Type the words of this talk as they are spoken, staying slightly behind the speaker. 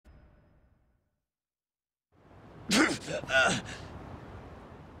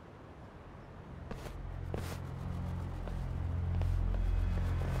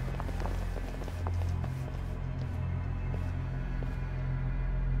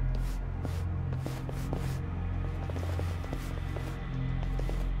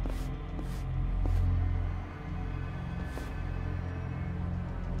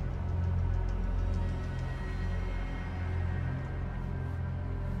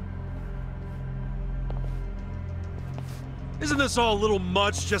Isn't this all a little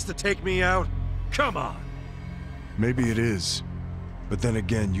much just to take me out? Come on! Maybe it is. But then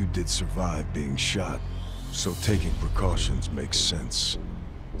again, you did survive being shot. So taking precautions makes sense.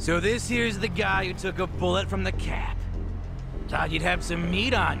 So this here's the guy who took a bullet from the cap. Thought you'd have some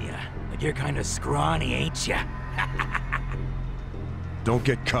meat on you, but you're kinda scrawny, ain't ya? Don't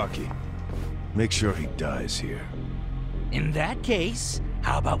get cocky. Make sure he dies here. In that case,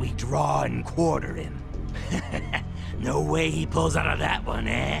 how about we draw and quarter him? No way he pulls out of that one,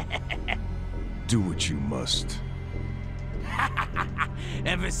 eh? Do what you must.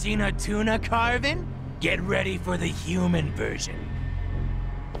 Ever seen a tuna carving? Get ready for the human version.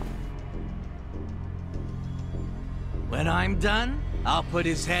 When I'm done, I'll put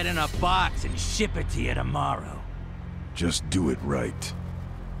his head in a box and ship it to you tomorrow. Just do it right.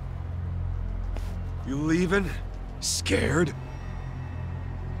 You leaving? Scared?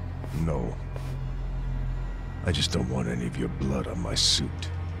 No. I just don't want any of your blood on my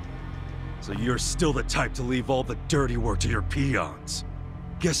suit. So you're still the type to leave all the dirty work to your peons.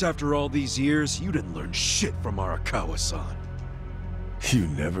 Guess after all these years, you didn't learn shit from Arakawa-san. You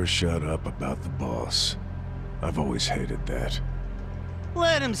never shut up about the boss. I've always hated that.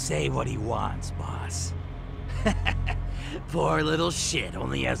 Let him say what he wants, boss. Poor little shit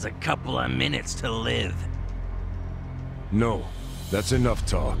only has a couple of minutes to live. No, that's enough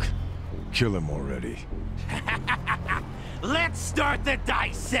talk. Kill him already. Let's start the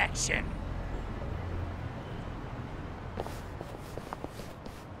dissection!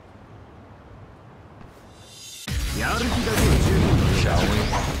 Shall we?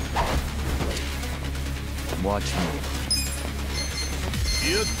 Watch me.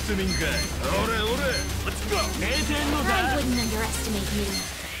 Let's go! I wouldn't underestimate you.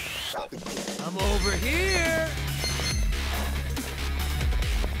 I'm over here!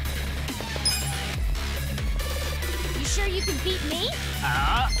 You sure you can beat me? I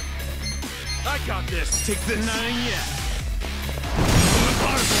got this! Take this!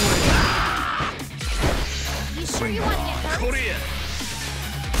 You sure you want to get hurt?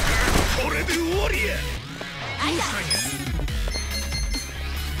 I got this.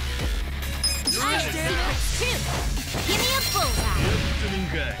 I have secrets too. Give me a bullseye.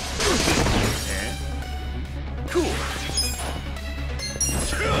 Cool!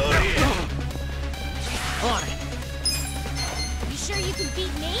 On it! You sure you can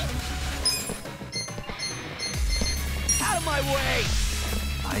beat me? Out of my way!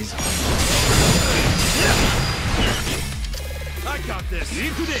 Eyes on I got this!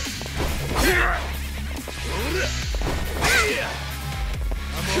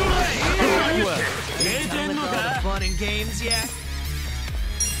 Done with all the fun and games yet?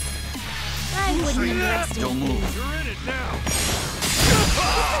 I wouldn't underestimate Don't move. You're in it now!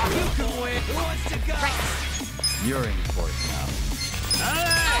 You can win! Who wants to go? Right. You're in for it now.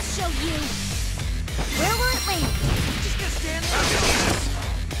 I'll show you. Where will it land? Just gonna stand there?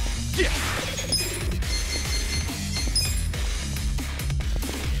 Yeah!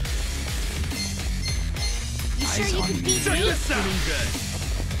 You sure Eyes you on can me. beat Check me? this out!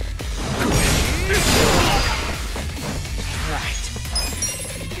 Right.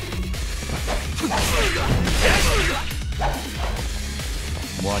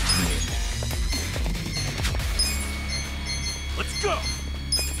 Watch me. Let's go!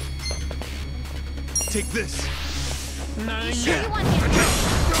 Take this! You sure you want to get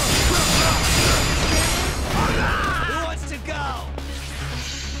hurt? Who wants to go?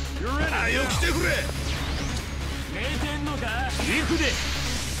 You're in it now! 寝てんのか? 行くで!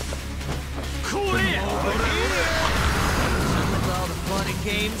 これ! Done with all the fun and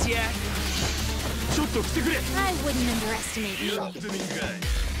games yet? ちょっと来てくれ! I wouldn't underestimate you. こ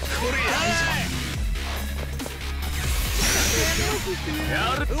れ!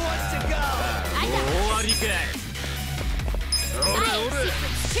 Who wants to go? I got this. 終わりかい! I have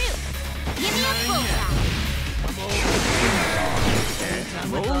secrets too. Give me a bullseye. Done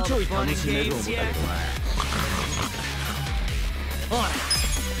with all the fun and games yet? On it.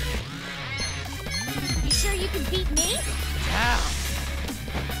 You sure you can beat me? Down.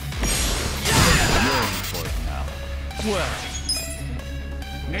 You're in for it now. Well.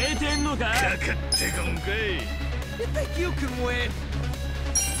 寝てんのか? かかってこんかい! You think you can win?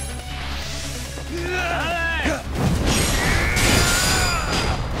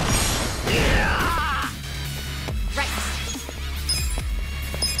 Right.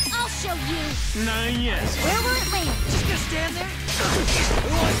 I'll show you. Nine yes. Where will it land? Just gonna stand there?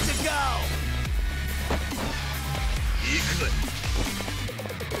 Who wants to go?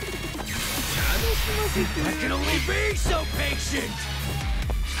 I can only be so patient!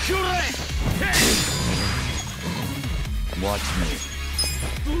 Watch me.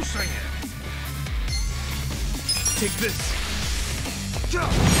 Take this.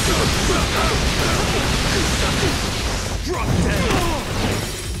 Drop dead.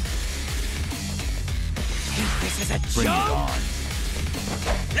 This is a Bring it joke? on.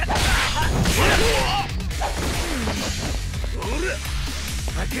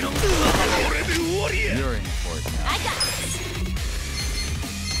 I can only... You're in for it now. I got this.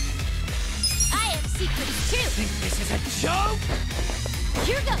 I have secrets too. Think this is a joke?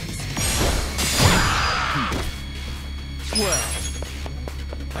 Here goes. Well,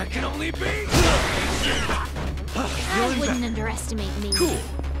 I can only be... I wouldn't underestimate me. Cool.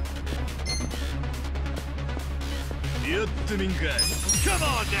 Come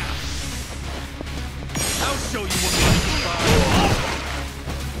on now. I'll show you what I'm about.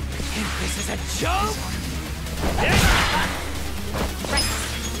 Think this is a joke? Right.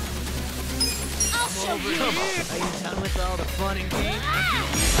 I'll show you. Are you done with all the fun and games?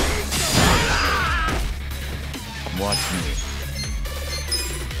 Watch me.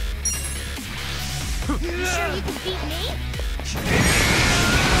 You sure you can beat me?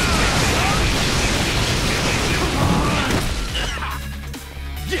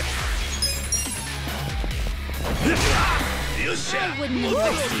 I wouldn't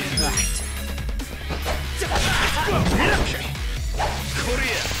underestimate me.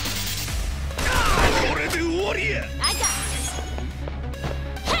 I got this.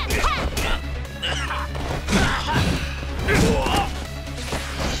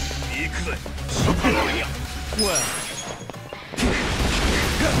 Well,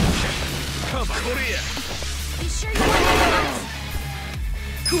 come on. You sure you want to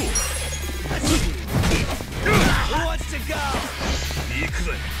Cool. Who wants to go?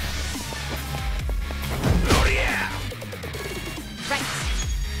 Right.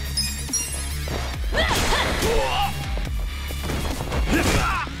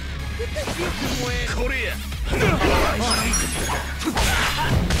 You think you can win?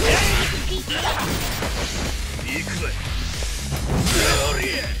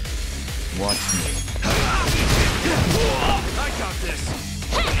 Watch me. I got this.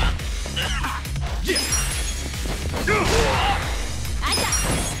 I got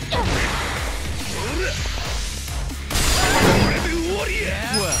this.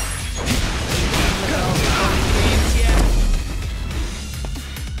 Well. All the fun and games yet?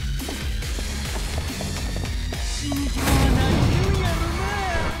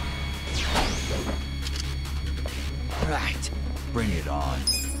 Right. Bring it on.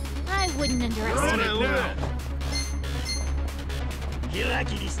 I wouldn't underestimate me.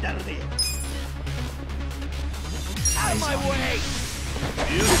 Out of my way!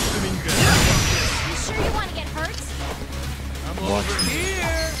 You sure you want to get hurt? I'm Watch over me.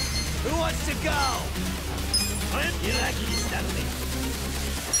 here! Who wants to go?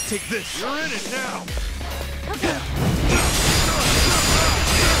 Take this. You're in it now. Okay.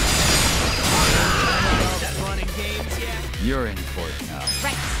 All the fun and games yet? You're in for it now.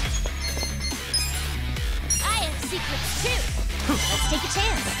 Right. I have secrets too. Let's take a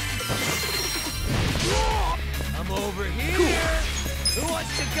chance. I'm over here! Who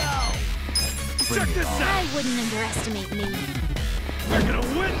wants to go? Bring it on. I wouldn't underestimate me. We're gonna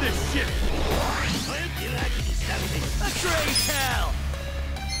win this shit. Let's raise hell!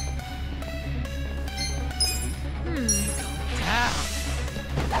 Down!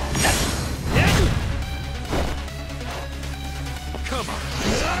 Come on.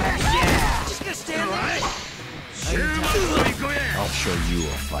 Yeah! Just gonna stand there? I'll show you a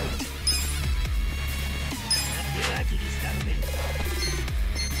fight.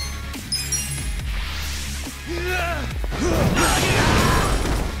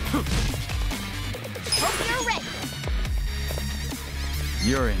 Hope you're ready.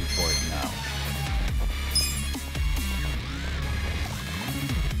 You're in for it now.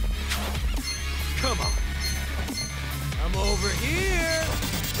 Come on. I'm over here!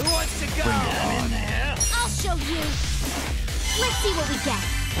 Who wants to go? I'll show you. Let's see what we get.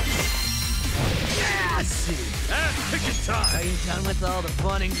 Yes! Ticket time. Are you done with all the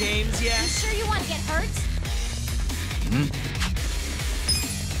fun and games You yet? sure you want to get hurt?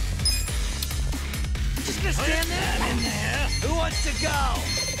 Just Just gonna stand there? I'm in there. Who wants to go?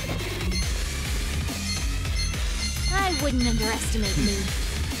 I wouldn't underestimate me.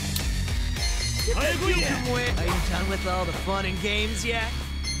 You can win. Are you done with all the fun and games yet?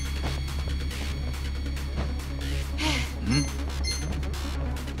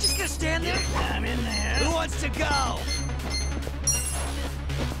 Just gonna stand there? I'm in there. Who wants to go?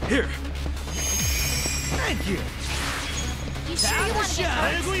 Here. Thank you. You sure you want to get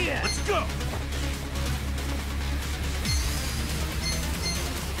hurt? Let's go.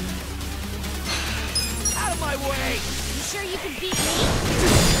 Out of my way. You sure you can beat me?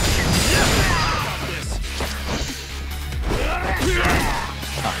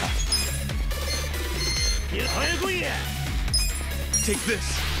 Take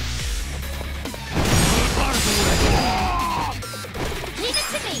this. Leave it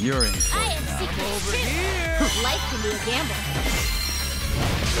to me. You're in I for it have now. secrets Over too. here. Life can be a gamble.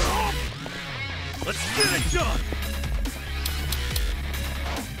 Let's get it done.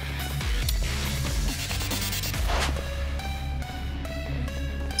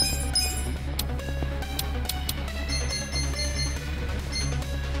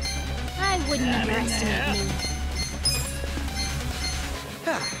 I wouldn't underestimate me.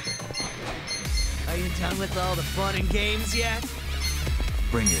 Are you done with all the fun and games yet?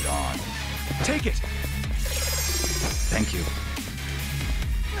 Bring it on. Take it. Thank you.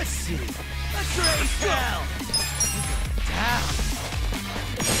 Let's see. Let's raise hell. Down.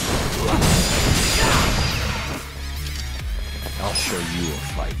 I'll show you a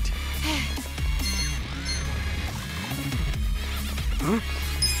fight.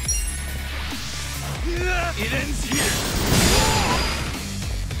 It ends here.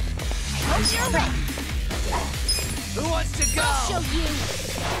 Hope you're ready. Who wants to go? I'll show you.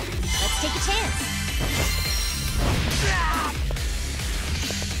 Let's take a chance.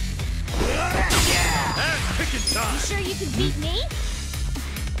 Ass kicking You time. sure you can beat me?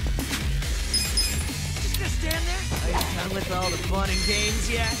 Just gonna stand there? Are you done with all the fun and games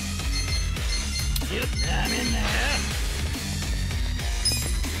yet? Yep, I'm in there.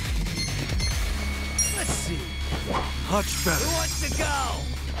 Let's see. Much better. Who wants to go?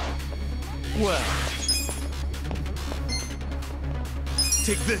 Well.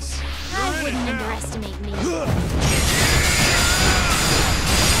 Take this. I wouldn't underestimate me.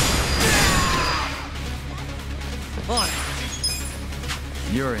 On it.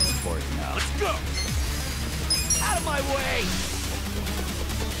 You're in for it now. Let's go. Out of my way.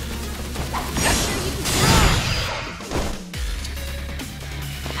 You sure you can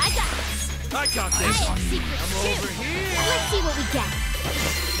I got this. I got I this. have secrets I'm too. over here. Let's see what we got.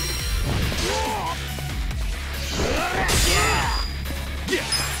 Yeah.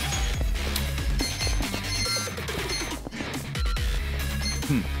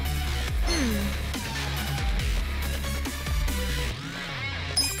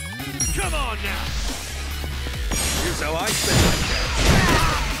 Come on now. Here's how I spend my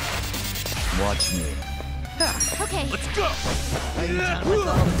cash. Watch me. Okay. Let's go. Are you done with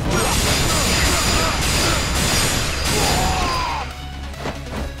all the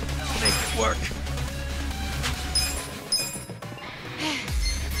Make it work.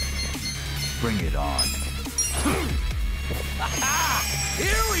 Bring it on.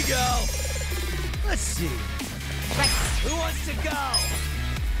 Here we go. Let's see. Right. Who wants to go?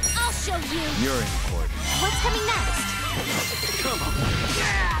 I'll show you. You're in for it now. What's coming next? Come on.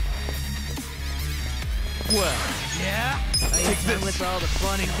 Well, yeah? Are you Take done this. with all the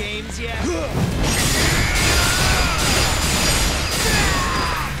fun and games yet?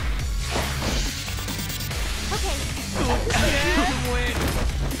 Okay. Yeah, win.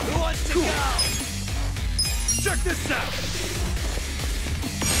 Who wants to go? Check this out.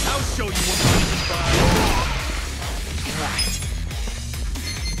 I'll show you what money's by. Right.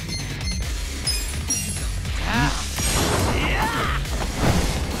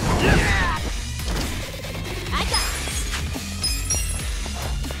 I got this.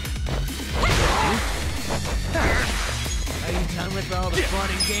 Are you done with all the fun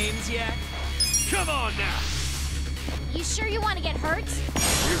and games yet? Come on now. You sure you want to get hurt?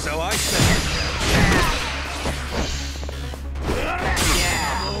 Here's how I spend my cash.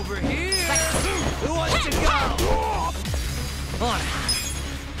 I'm over here. Who wants to go? On it.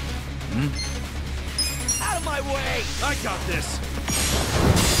 Out of my way. I got this.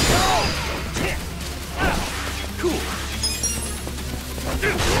 Cool.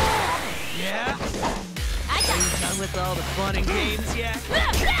 Yeah? I Are got you this. done with all the fun and games yet?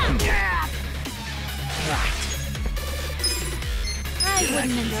 Right. I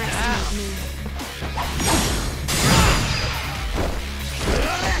wouldn't underestimate me.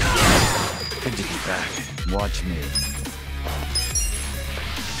 Good to be back. Watch me.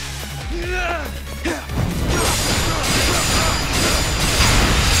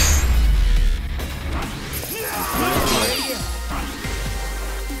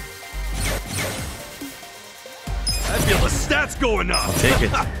 I feel the stats going up! I'll take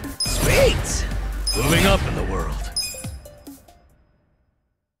it. Sweet! Moving up in the world.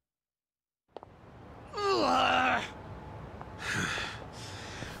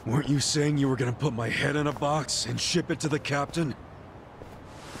 Weren't you saying you were gonna put my head in a box and ship it to the captain?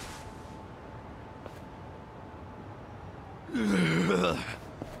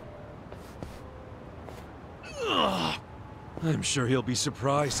 I'm sure he'll be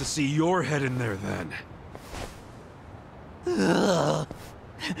surprised to see your head in there then.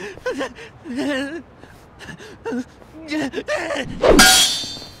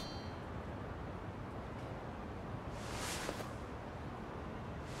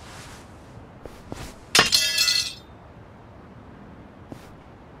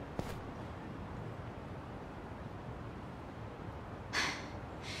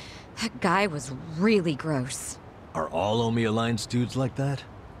 That guy was really gross. Are all Omi Alliance dudes like that?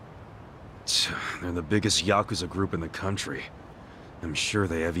 They're the biggest Yakuza group in the country. I'm sure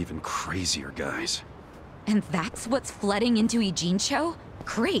they have even crazier guys. And that's what's flooding into Ijincho?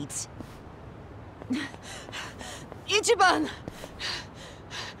 Great! Ichiban!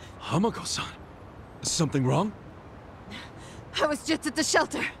 Hamako-san, something wrong? I was just at the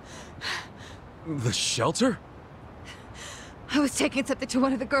shelter. The shelter? I was taking something to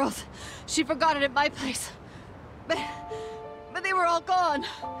one of the girls. She forgot it at my place. But they were all gone.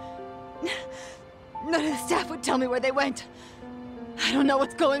 None of the staff would tell me where they went. I don't know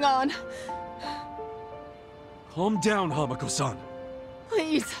what's going on. Calm down, Hamako-san.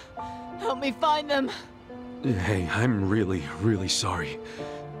 Please, help me find them. Hey, I'm really, really sorry.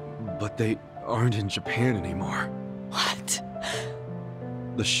 But they aren't in Japan anymore. What?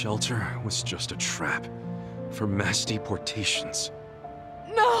 The shelter was just a trap for mass deportations.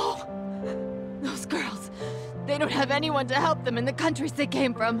 No! Those girls, they don't have anyone to help them in the countries they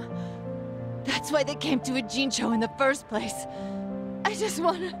came from. That's why they came to Ijincho in the first place. I just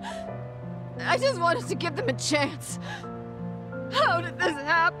wanted to give them a chance. How did this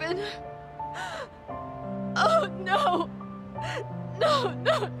happen? Oh no! No,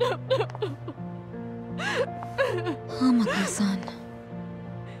 no, no, no! Hamako-san.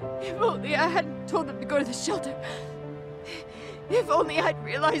 If only I hadn't told them to go to the shelter. If only I'd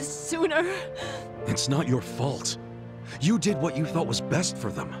realized sooner. It's not your fault. You did what you thought was best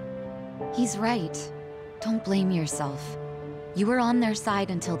for them. He's right. Don't blame yourself. You were on their side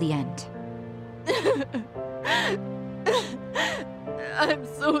until the end. I'm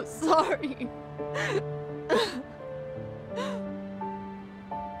so sorry.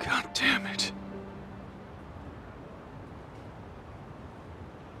 God damn it.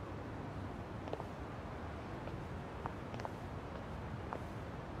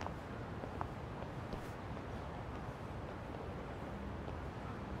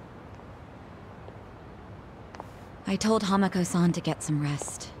 I told Hamako-san to get some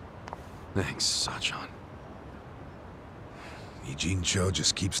rest. Thanks, Sachan. Ijincho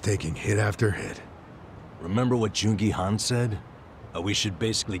just keeps taking hit after hit. Remember what Jungi Han said? We should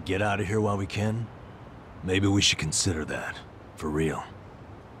basically get out of here while we can? Maybe we should consider that. For real.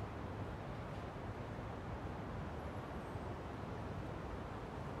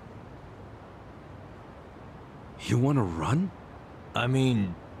 You want to run? I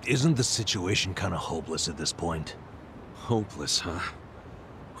mean, isn't the situation kind of hopeless at this point? Hopeless, huh?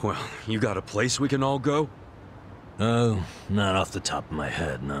 Well, you got a place we can all go? Oh, not off the top of my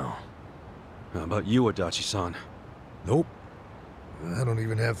head, no. How about you, Adachi-san? Nope. I don't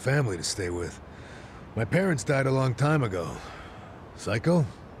even have family to stay with. My parents died a long time ago. Psycho?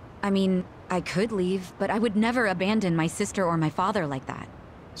 I mean, I could leave, but I would never abandon my sister or my father like that.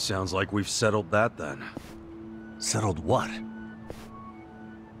 Sounds like we've settled that then. Settled what?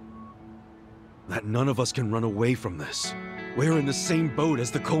 That none of us can run away from this. We're in the same boat as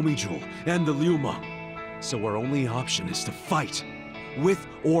the Komijul and the Ryuma. So our only option is to fight, with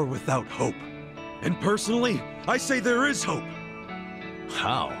or without hope. And personally, I say there is hope.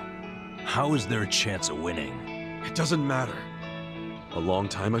 How? How is there a chance of winning? It doesn't matter. A long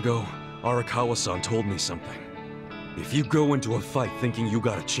time ago, Arakawa-san told me something. If you go into a fight thinking you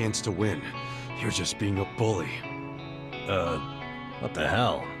got a chance to win, you're just being a bully. What the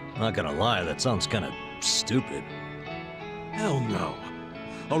hell? Not gonna lie, that sounds kinda stupid. Hell no.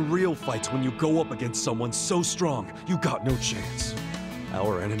 A real fight's when you go up against someone so strong, you got no chance.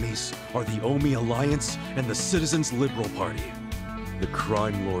 Our enemies are the Omi Alliance and the Citizens Liberal Party. The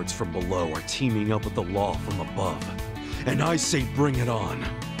crime lords from below are teaming up with the law from above. And I say bring it on.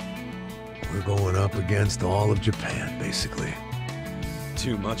 We're going up against all of Japan, basically.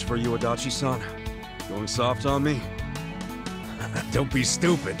 Too much for you, Adachi-san? Going soft on me? Don't be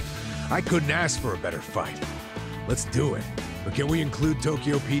stupid. I couldn't ask for a better fight. Let's do it. But can we include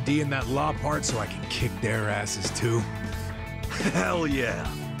Tokyo PD in that law part so I can kick their asses too? Hell yeah!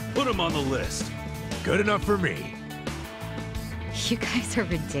 Put them on the list. Good enough for me. You guys are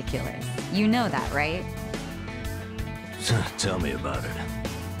ridiculous. You know that, right? Tell me about it.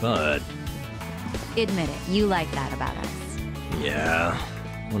 But... Admit it, you like that about us. yeah,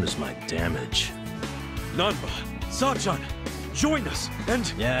 what is my damage? Nanba, Sachan, join us,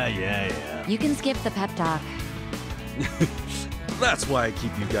 and... Yeah. You can skip the pep talk. That's why I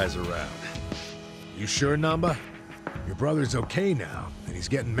keep you guys around. You sure, Namba? Your brother's okay now, and he's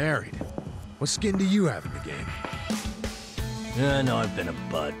getting married. What skin do you have in the game? Yeah, I know I've been a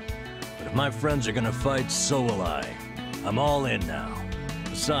butt. But if my friends are gonna fight, so will I. I'm all in now.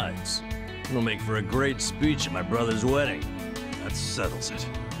 Besides, it'll make for a great speech at my brother's wedding. That settles it.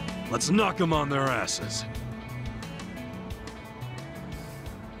 Let's knock them on their asses.